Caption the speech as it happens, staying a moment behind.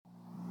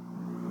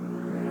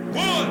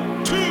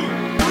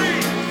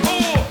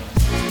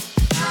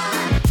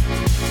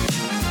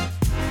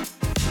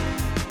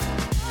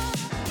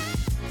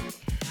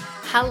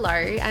Hello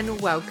and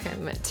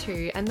welcome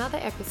to another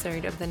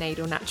episode of the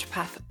Needle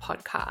Naturopath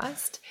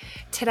podcast.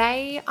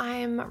 Today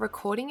I'm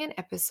recording an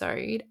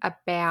episode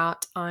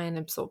about iron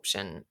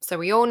absorption. So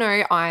we all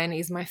know iron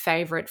is my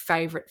favorite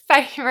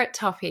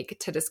topic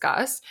to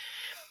discuss.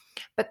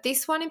 But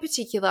this one in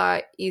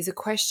particular is a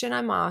question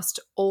I'm asked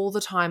all the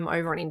time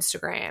over on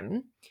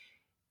Instagram.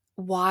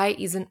 Why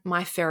isn't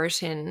my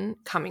ferritin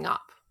coming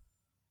up?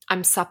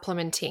 I'm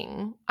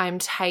supplementing, I'm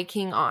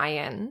taking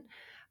iron,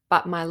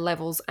 but my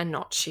levels are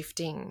not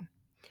shifting.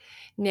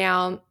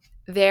 Now,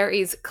 there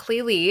is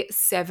clearly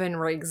 7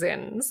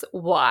 reasons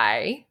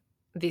why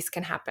this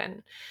can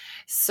happen.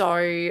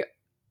 So,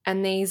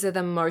 and these are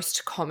the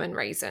most common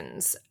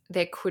reasons.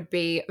 There could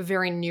be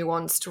very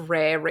nuanced,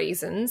 rare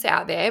reasons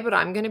out there, but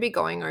I'm going to be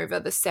going over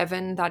the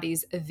 7 that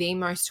is the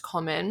most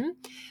common,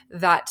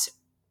 that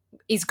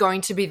is going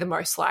to be the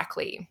most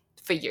likely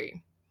for you.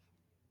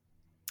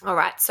 All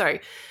right, so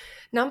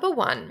number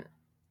 1,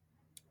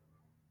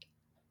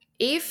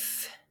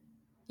 if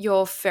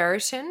your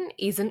ferritin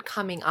isn't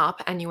coming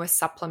up and you are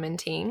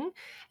supplementing,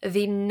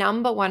 the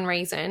number 1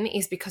 reason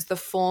is because the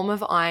form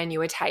of iron you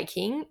are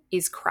taking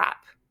is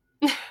crap.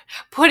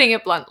 Putting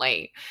it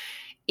bluntly,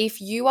 if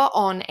you are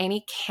on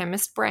any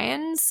chemist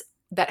brands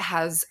that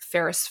has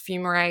ferrous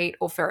fumarate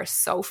or ferrous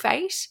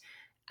sulfate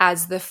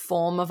as the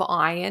form of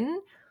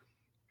iron,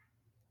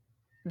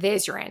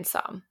 there's your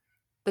answer.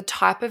 The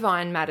type of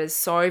iron matters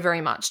so very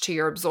much to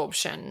your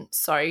absorption.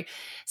 So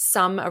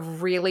some are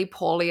really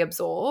poorly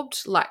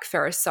absorbed, like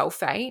ferrous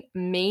sulfate,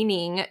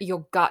 meaning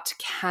your gut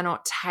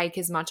cannot take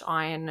as much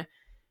iron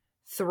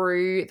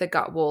through the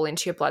gut wall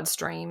into your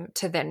bloodstream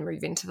to then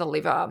move into the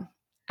liver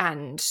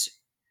and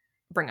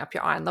bring up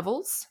your iron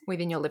levels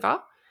within your liver.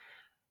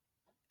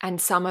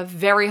 And some are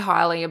very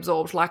highly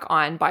absorbed, like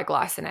iron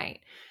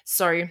biglycinate.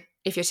 So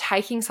if you're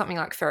taking something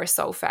like ferrous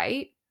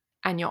sulfate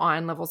and your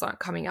iron levels aren't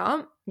coming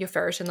up, your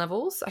ferritin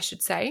levels, I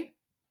should say,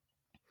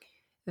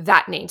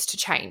 that needs to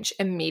change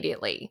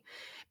immediately,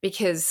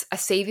 because I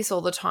see this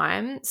all the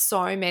time.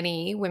 So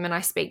many women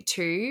I speak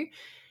to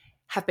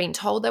have been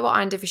told they were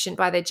iron deficient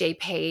by their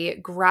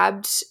GP,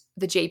 grabbed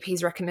the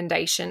GP's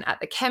recommendation at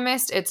the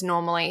chemist. It's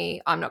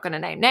normally, I'm not going to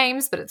name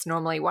names, but it's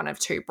normally one of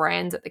 2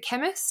 brands at the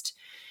chemist.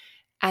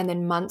 And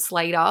then months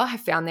later have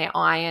found their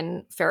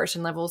iron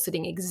ferritin levels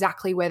sitting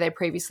exactly where they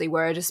previously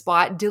were,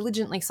 despite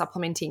diligently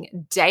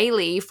supplementing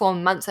daily for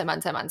months and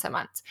months and months and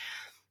months.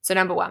 So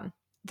number 1,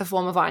 the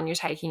form of iron you're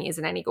taking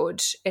isn't any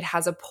good. It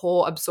has a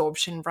poor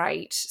absorption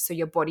rate, so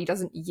your body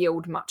doesn't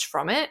yield much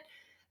from it.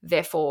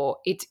 Therefore,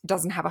 it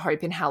doesn't have a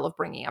hope in hell of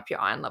bringing up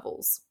your iron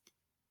levels.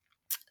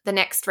 The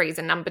next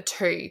reason, number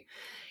 2,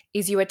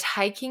 is you are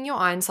taking your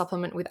iron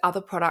supplement with other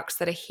products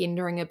that are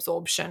hindering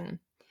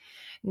absorption.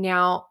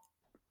 Now,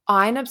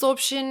 iron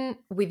absorption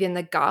within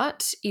the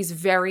gut is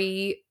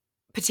very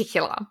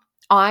particular.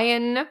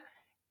 Iron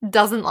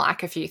doesn't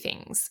like a few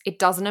things. It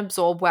doesn't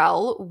absorb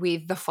well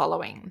with the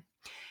following: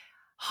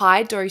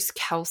 high dose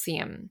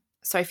calcium.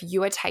 So if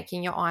you are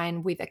taking your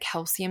iron with a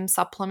calcium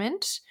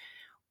supplement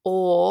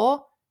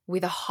or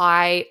with a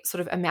high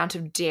sort of amount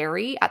of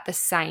dairy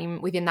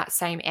within that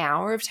same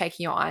hour of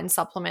taking your iron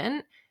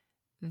supplement,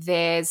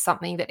 there's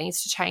something that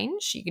needs to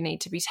change. You need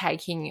to be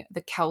taking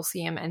the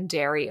calcium and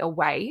dairy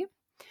away.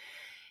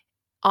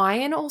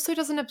 Iron also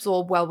doesn't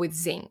absorb well with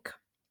zinc.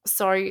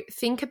 So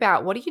think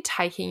about, what are you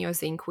taking your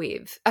zinc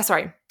with?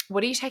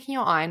 What are you taking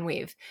your iron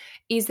with?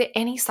 Is there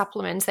any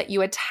supplements that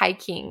you are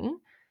taking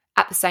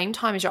at the same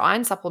time as your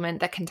iron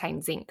supplement that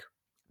contain zinc?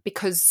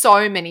 Because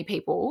so many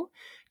people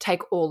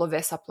take all of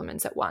their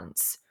supplements at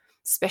once,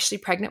 especially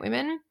pregnant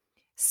women,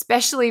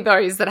 especially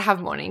those that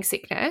have morning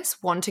sickness,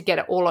 want to get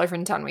it all over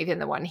and done with in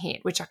the one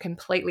hit, which I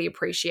completely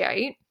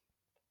appreciate.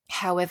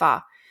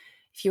 However,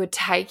 if you are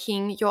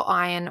taking your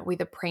iron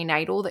with a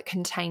prenatal that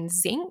contains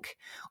zinc,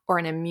 or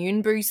an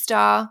immune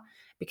booster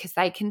because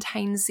they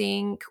contain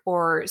zinc,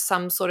 or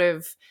some sort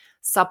of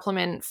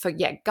supplement for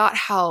gut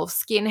health,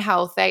 skin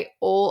health, they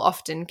all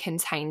often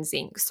contain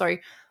zinc. So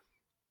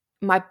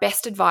my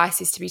best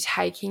advice is to be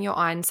taking your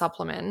iron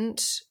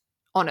supplement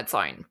on its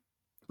own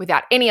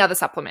without any other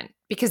supplement,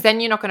 because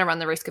then you're not going to run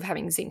the risk of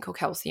having zinc or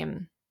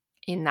calcium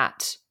in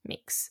that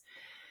mix.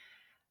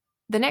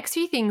 The next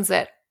few things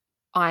that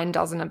iron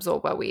doesn't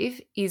absorb well with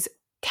is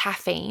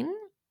caffeine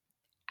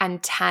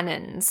and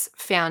tannins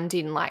found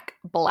in like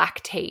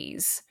black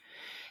teas.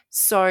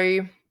 So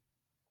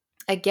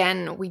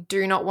again, we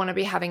do not want to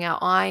be having our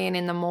iron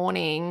in the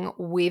morning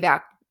with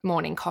our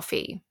morning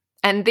coffee.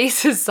 And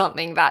this is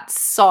something that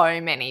so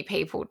many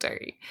people do,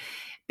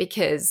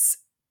 because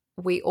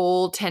we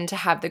all tend to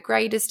have the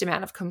greatest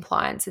amount of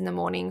compliance in the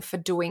morning for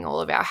doing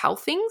all of our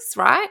health things,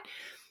 right?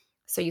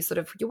 So you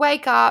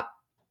wake up,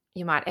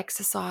 you might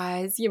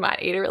exercise, you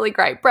might eat a really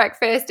great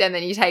breakfast, and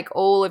then you take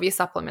all of your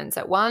supplements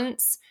at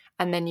once,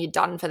 and then you're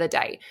done for the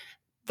day.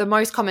 The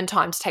most common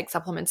time to take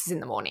supplements is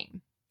in the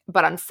morning.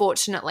 But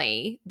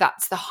unfortunately,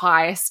 that's the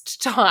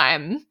highest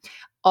time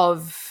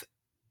of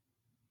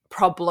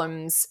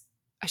problems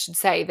I should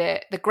say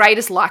the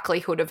greatest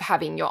likelihood of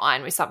having your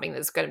iron with something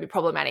that's going to be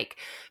problematic,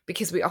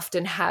 because we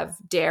often have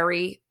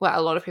dairy. Well,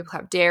 a lot of people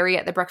have dairy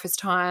at the breakfast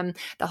time.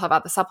 They'll have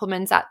other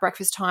supplements at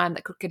breakfast time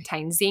that could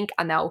contain zinc,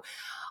 and they'll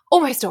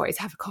almost always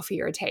have a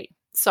coffee or a tea.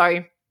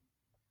 So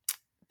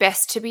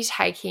best to be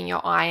taking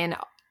your iron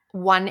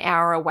 1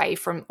 hour away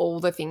from all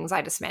the things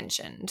I just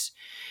mentioned.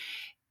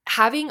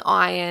 Having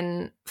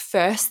iron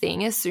first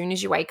thing as soon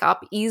as you wake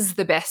up is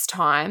the best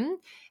time.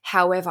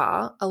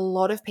 However, a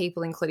lot of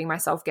people, including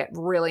myself, get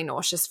really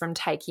nauseous from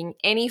taking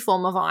any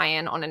form of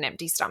iron on an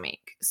empty stomach.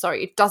 So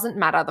it doesn't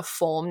matter the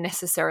form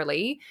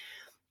necessarily.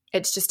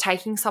 It's just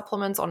taking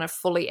supplements on a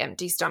fully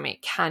empty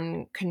stomach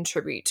can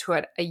contribute to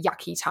a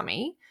yucky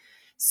tummy.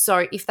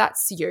 So if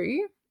that's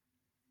you,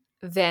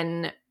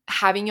 then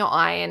having your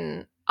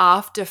iron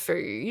after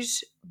food,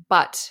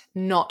 but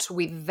not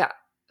with the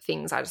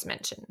things I just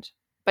mentioned.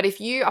 But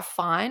if you are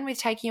fine with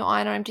taking your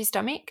iron on an empty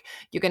stomach,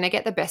 you're going to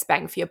get the best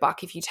bang for your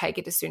buck if you take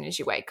it as soon as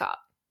you wake up.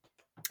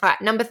 All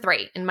right, number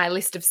 3 in my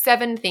list of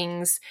 7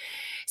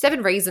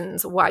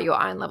 reasons why your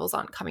iron levels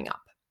aren't coming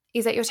up,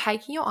 is that you're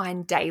taking your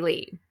iron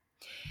daily.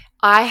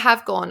 I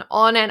have gone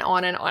on and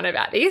on and on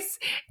about this,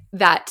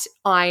 that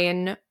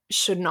iron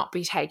should not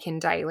be taken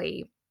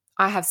daily.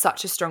 I have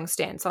such a strong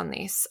stance on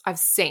this. I've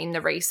seen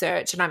the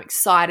research and I'm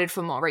excited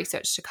for more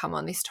research to come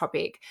on this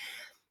topic.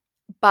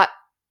 But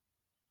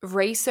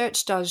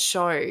research does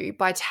show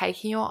by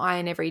taking your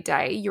iron every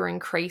day, you're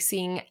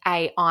increasing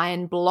a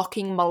iron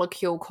blocking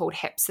molecule called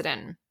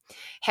hepcidin.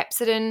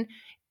 Hepcidin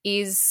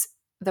is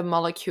the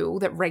molecule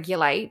that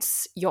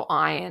regulates your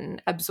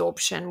iron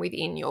absorption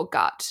within your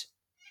gut.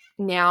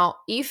 Now,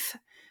 if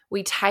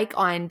we take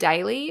iron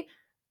daily,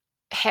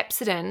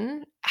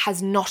 hepcidin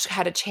has not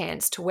had a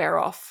chance to wear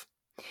off.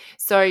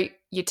 So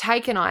you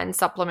take an iron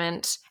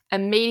supplement,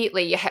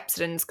 immediately your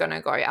hepcidin's going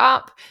to go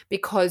up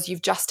because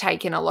you've just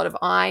taken a lot of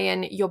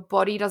iron. Your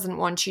body doesn't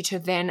want you to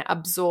then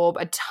absorb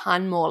a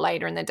ton more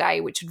later in the day,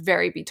 which would be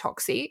very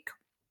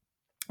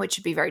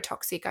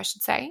toxic, I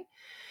should say.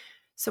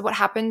 So what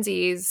happens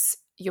is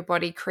your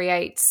body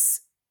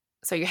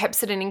so your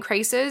hepcidin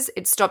increases,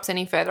 it stops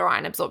any further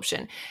iron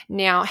absorption.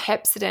 Now,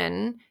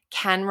 hepcidin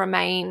can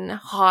remain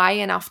high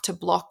enough to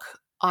block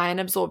iron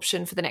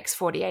absorption for the next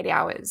 48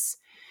 hours.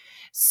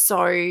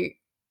 So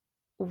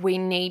we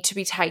need to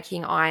be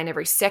taking iron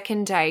every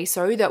second day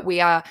so that we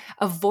are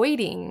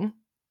avoiding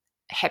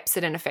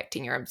hepcidin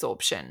affecting your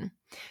absorption.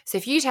 So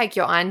if you take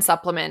your iron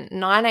supplement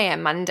 9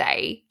 a.m.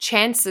 Monday,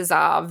 chances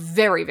are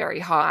very, very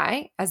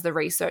high, as the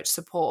research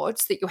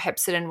supports, that your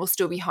hepcidin will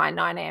still be high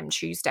 9 a.m.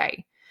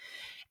 Tuesday.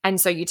 And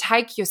so you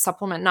take your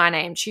supplement 9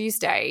 a.m.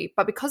 Tuesday,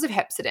 but because of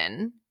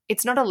hepcidin,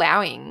 it's not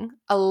allowing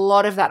a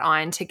lot of that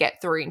iron to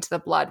get through into the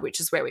blood, which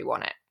is where we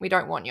want it. We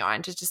don't want your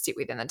iron to just sit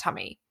within the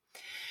tummy.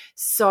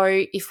 So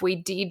if we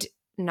did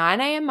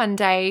 9 a.m.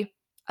 Monday,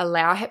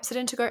 allow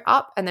hepcidin to go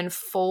up and then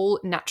fall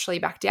naturally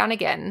back down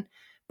again,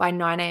 by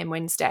 9 a.m.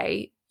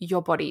 Wednesday,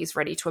 your body is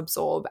ready to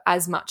absorb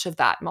as much of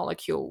that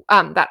molecule,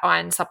 that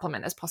iron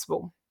supplement as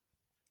possible.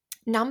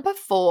 Number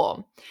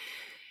 4,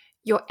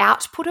 your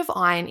output of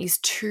iron is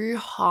too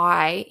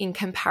high in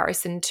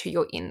comparison to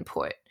your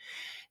input.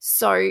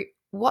 So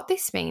what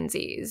this means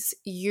is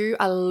you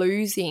are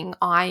losing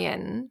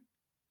iron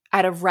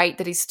at a rate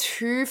that is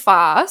too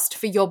fast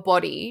for your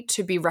body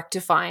to be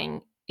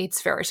rectifying its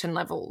ferritin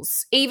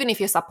levels, even if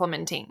you're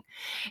supplementing.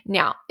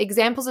 Now,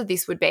 examples of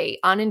this would be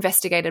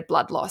uninvestigated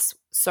blood loss.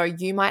 So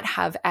you might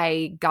have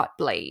a gut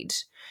bleed,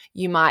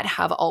 you might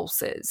have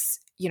ulcers,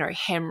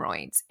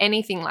 hemorrhoids,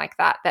 anything like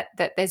that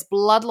there's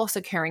blood loss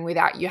occurring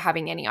without you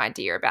having any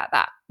idea about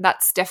that.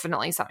 That's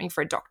definitely something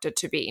for a doctor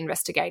to be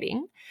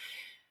investigating.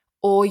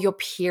 Or your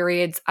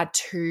periods are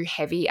too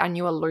heavy and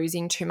you are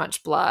losing too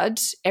much blood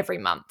every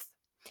month.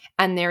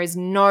 And there is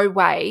no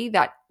way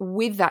that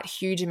with that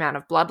huge amount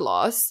of blood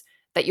loss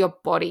that your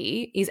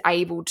body is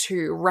able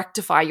to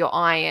rectify your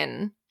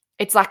iron.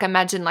 It's like,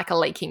 imagine like a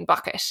leaking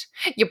bucket.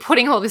 You're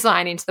putting all this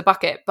iron into the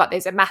bucket, but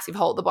there's a massive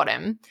hole at the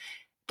bottom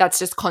that's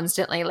just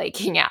constantly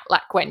leaking out,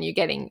 like when you're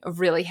getting a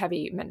really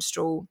heavy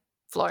menstrual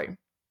flow.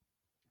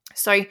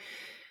 So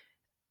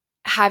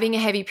having a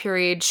heavy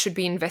period should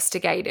be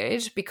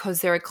investigated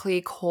because there are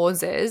clear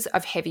causes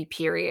of heavy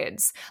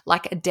periods,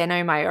 like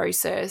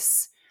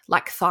adenomyosis,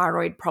 like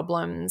thyroid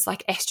problems,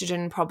 like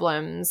estrogen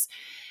problems.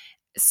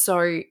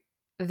 So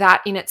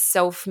that in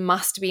itself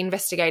must be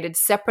investigated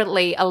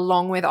separately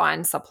along with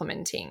iron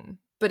supplementing.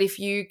 But if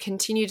you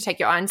continue to take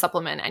your iron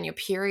supplement and your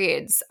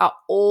periods are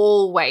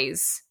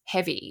always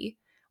heavy,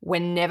 we're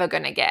never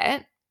going to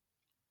get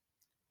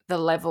the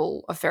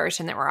level of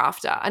ferritin that we're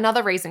after.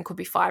 Another reason could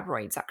be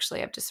fibroids,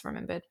 actually, I've just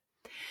remembered.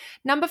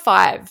 Number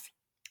 5,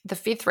 the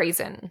 5th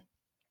reason,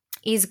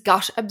 is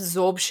gut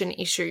absorption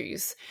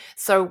issues.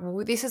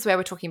 So this is where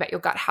we're talking about your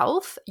gut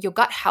health. Your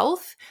gut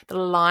health, the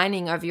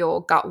lining of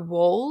your gut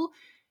wall,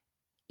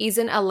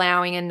 isn't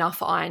allowing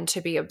enough iron to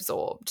be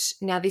absorbed.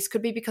 Now, this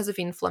could be because of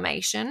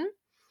inflammation,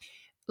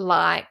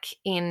 like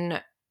in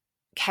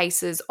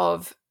cases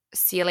of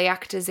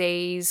celiac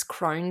disease,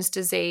 Crohn's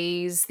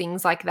disease,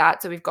 things like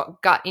that. So we've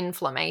got gut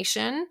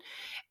inflammation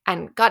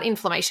And gut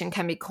inflammation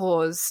can be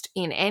caused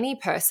in any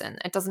person.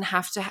 It doesn't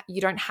have to, you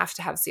don't have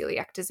to have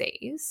celiac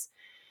disease.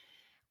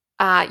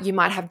 You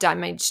might have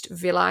damaged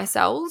villi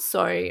cells.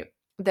 So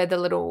they're the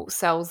little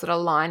cells that are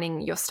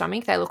lining your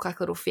stomach. They look like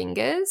little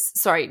fingers.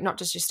 Sorry, not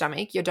just your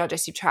stomach, your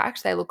digestive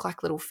tract. They look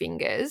like little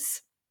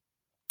fingers.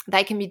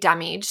 They can be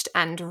damaged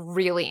and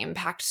really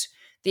impact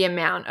the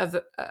amount of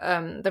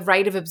the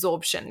rate of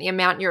absorption, the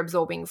amount you're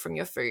absorbing from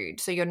your food,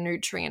 so your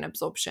nutrient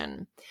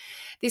absorption.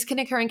 This can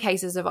occur in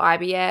cases of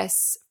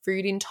IBS,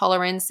 food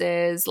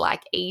intolerances,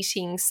 like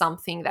eating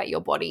something that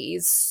your body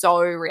is so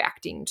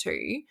reacting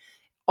to.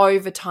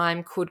 Over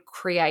time could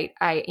create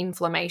an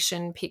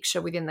inflammation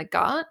picture within the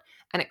gut,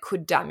 and it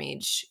could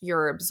damage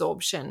your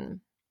absorption.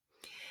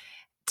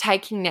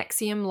 Taking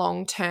Nexium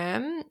long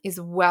term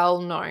is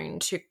well known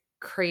to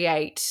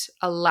create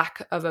a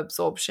lack of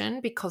absorption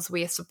because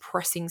we are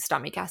suppressing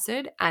stomach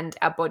acid, and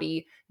our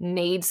body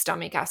needs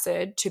stomach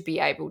acid to be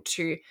able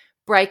to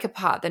break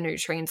apart the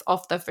nutrients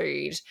off the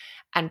food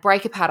and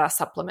break apart our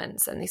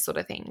supplements and this sort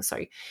of thing.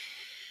 So,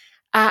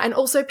 and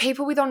also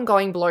people with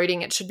ongoing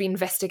bloating, it should be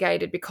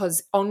investigated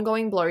because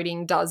ongoing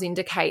bloating does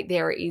indicate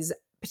there is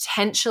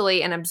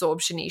potentially an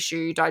absorption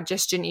issue,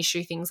 digestion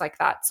issue, things like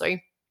that. So,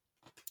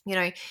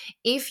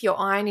 if your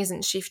iron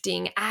isn't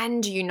shifting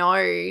and you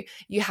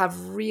have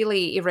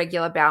really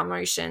irregular bowel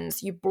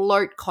motions, you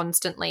bloat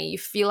constantly, you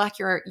feel like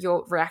you're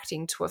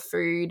reacting to a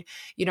food,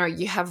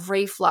 you have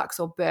reflux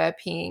or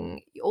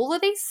burping, all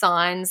of these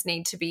signs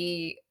need to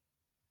be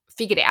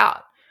figured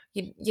out.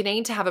 You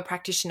need to have a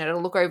practitioner to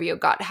look over your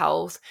gut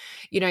health.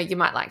 You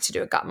might like to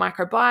do a gut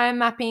microbiome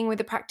mapping with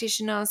a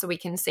practitioner so we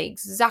can see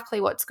exactly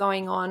what's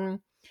going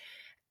on.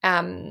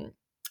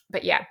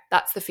 But yeah,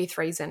 that's the fifth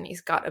reason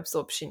is gut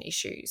absorption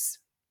issues.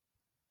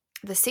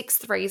 The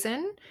sixth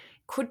reason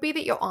could be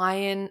that your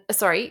iron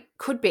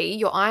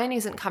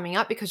isn't coming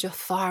up because your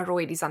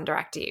thyroid is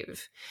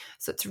underactive.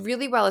 So it's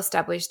really well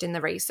established in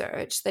the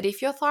research that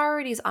if your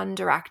thyroid is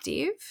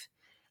underactive,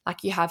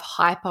 like you have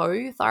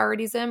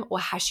hypothyroidism or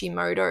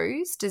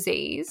Hashimoto's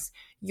disease,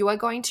 you are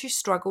going to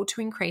struggle to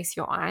increase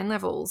your iron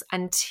levels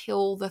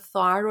until the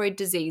thyroid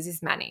disease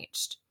is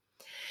managed.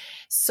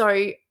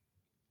 So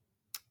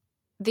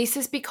this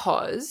is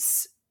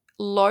because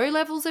low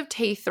levels of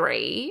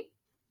T3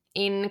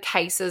 in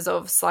cases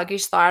of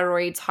sluggish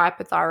thyroids,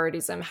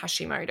 hypothyroidism,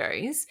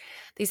 Hashimoto's,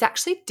 this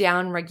actually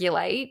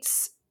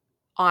downregulates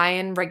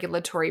iron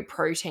regulatory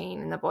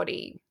protein in the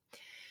body.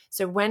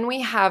 So when we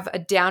have a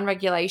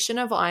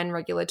downregulation of iron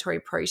regulatory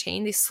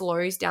protein, this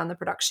slows down the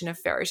production of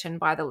ferritin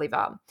by the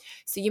liver.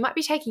 So you might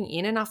be taking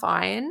in enough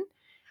iron,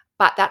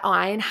 but that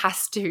iron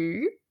has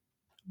to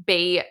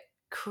be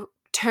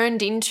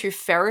turned into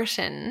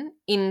ferritin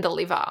in the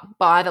liver,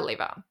 by the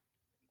liver.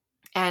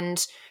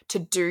 And to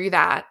do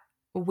that,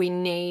 we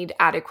need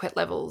adequate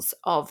levels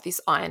of this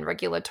iron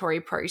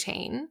regulatory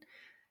protein,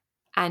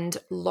 and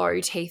low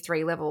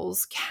T3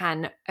 levels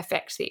can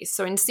affect this.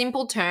 So in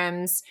simple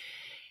terms,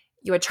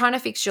 you are trying to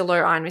fix your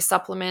low iron with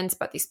supplements,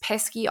 but this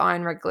pesky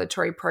iron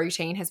regulatory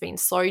protein has been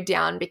slowed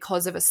down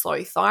because of a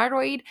slow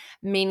thyroid,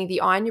 meaning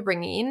the iron you're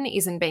bringing in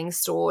isn't being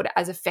stored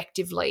as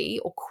effectively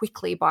or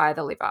quickly by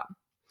the liver.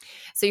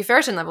 So your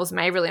ferritin levels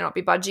may really not be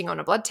budging on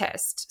a blood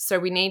test. So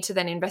we need to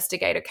then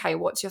investigate, okay,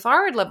 what's your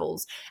thyroid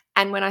levels?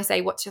 And when I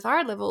say what's your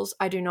thyroid levels,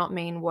 I do not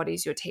mean what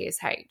is your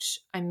TSH.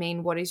 I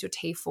mean what is your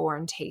T4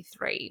 and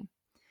T3.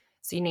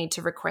 So you need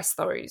to request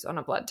those on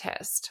a blood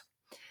test.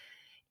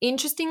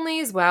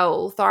 Interestingly as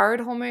well, thyroid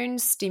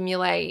hormones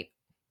stimulate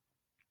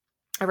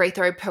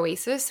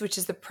erythropoiesis, which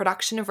is the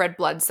production of red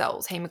blood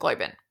cells,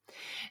 hemoglobin.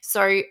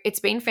 So it's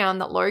been found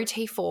that low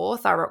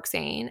T4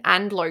 thyroxine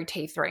and low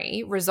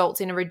T3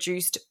 results in a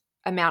reduced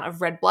amount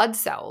of red blood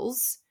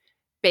cells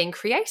being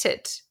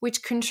created,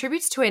 which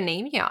contributes to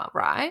anemia,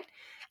 right?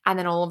 And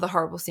then all of the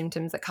horrible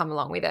symptoms that come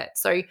along with it.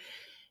 So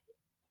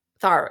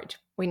thyroid,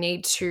 we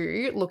need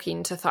to look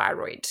into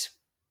thyroid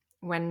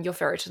when your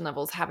ferritin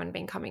levels haven't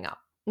been coming up.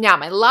 Now,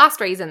 my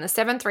last reason, the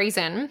seventh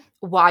reason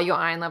why your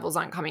iron levels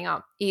aren't coming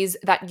up is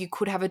that you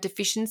could have a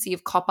deficiency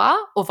of copper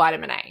or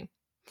vitamin A.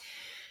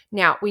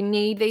 Now, we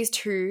need these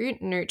two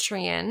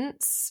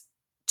nutrients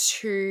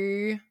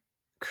to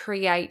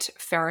create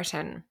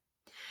ferritin.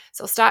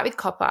 So I'll start with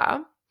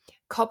copper.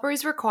 Copper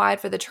is required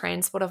for the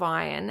transport of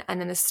iron and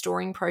then the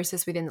storing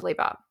process within the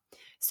liver.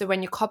 So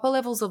when your copper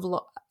levels are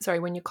low,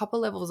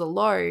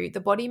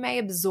 the body may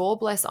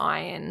absorb less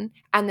iron,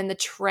 and then the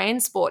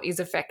transport is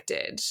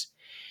affected,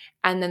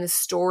 and then the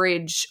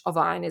storage of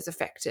iron is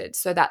affected.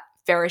 So that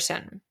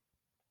ferritin,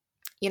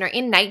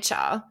 in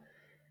nature,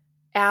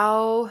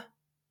 our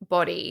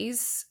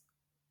bodies,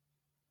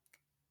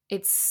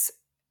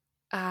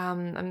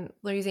 I'm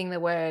losing the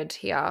word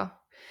here.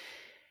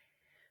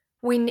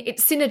 When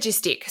it's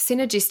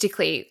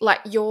synergistically, like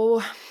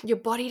your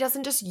body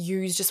doesn't just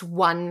use just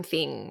one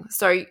thing.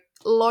 So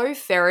low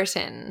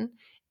ferritin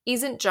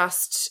isn't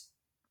just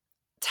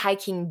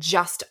taking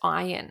just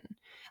iron.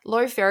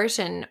 Low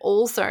ferritin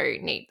also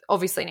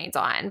obviously needs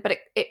iron, but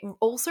it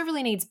also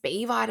really needs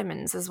B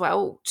vitamins as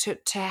well to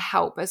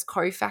help as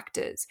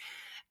cofactors.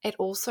 it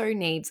also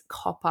needs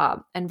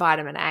copper and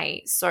vitamin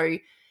A. So,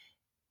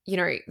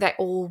 they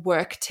all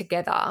work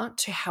together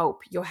to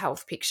help your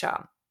health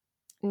picture.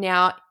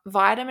 Now,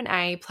 vitamin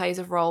A plays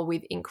a role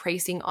with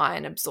increasing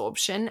iron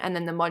absorption and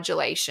then the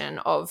modulation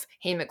of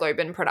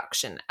hemoglobin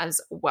production as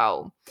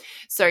well.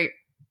 So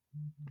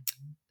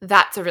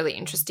that's a really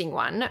interesting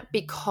one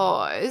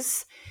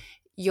because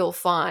you'll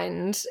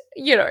find,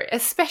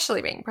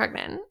 especially being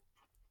pregnant,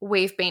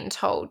 we've been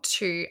told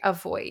to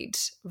avoid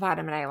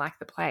vitamin A like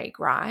the plague,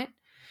 right?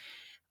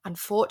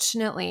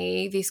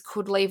 Unfortunately, this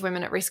could leave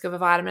women at risk of a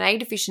vitamin A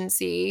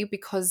deficiency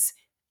because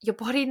your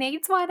body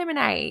needs vitamin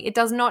A. It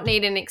does not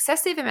need an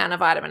excessive amount of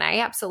vitamin A,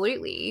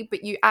 absolutely,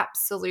 but you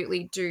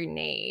absolutely do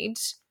need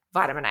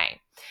vitamin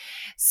A.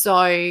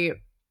 So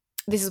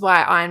this is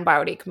why Iron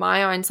Biotic,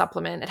 my own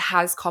supplement, it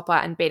has copper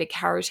and beta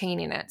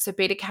carotene in it. So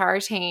beta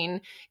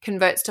carotene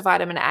converts to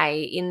vitamin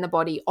A in the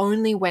body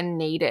only when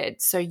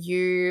needed. So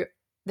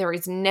there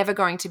is never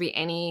going to be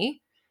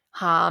any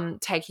harm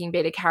taking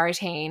beta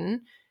carotene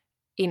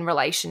in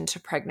relation to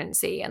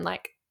pregnancy and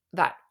like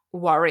that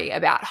worry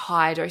about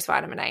high dose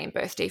vitamin A and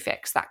birth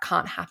defects. That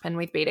can't happen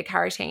with beta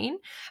carotene,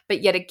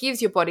 but yet it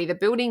gives your body the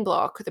building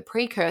block, the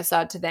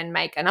precursor to then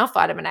make enough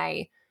vitamin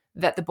A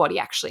that the body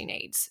actually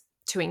needs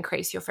to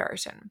increase your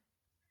ferritin.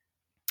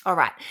 All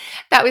right,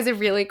 that was a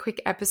really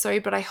quick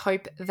episode, but I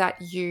hope that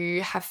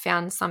you have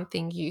found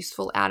something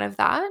useful out of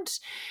that.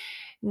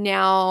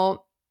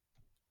 Now,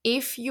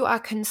 if you are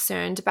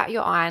concerned about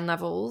your iron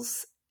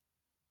levels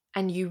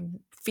and you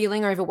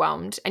feeling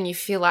overwhelmed and you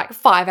feel like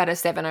 5 out of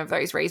 7 of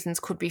those reasons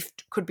could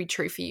be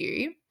true for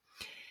you,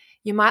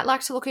 you might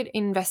like to look at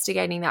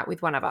investigating that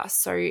with one of us.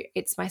 So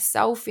it's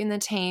myself in the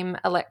team,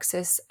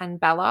 Alexis and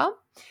Bella.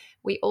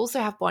 We also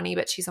have Bonnie,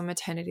 but she's on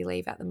maternity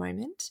leave at the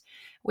moment.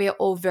 We are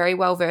all very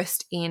well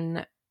versed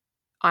in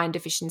iron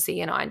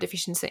deficiency and iron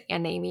deficiency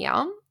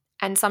anemia.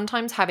 And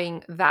sometimes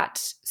having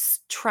that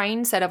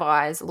trained set of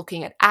eyes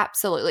looking at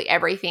absolutely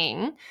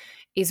everything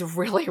is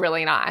really,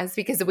 really nice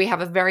because we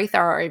have a very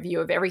thorough view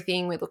of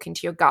everything. We look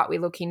into your gut, we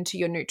look into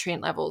your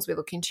nutrient levels, we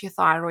look into your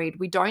thyroid.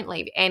 We don't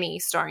leave any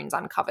stones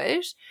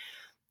uncovered.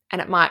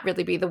 And it might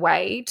really be the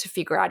way to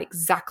figure out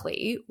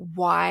exactly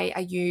why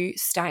are you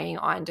staying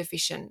iron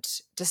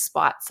deficient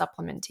despite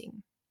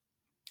supplementing.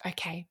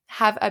 Okay,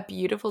 have a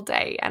beautiful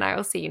day and I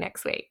will see you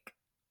next week.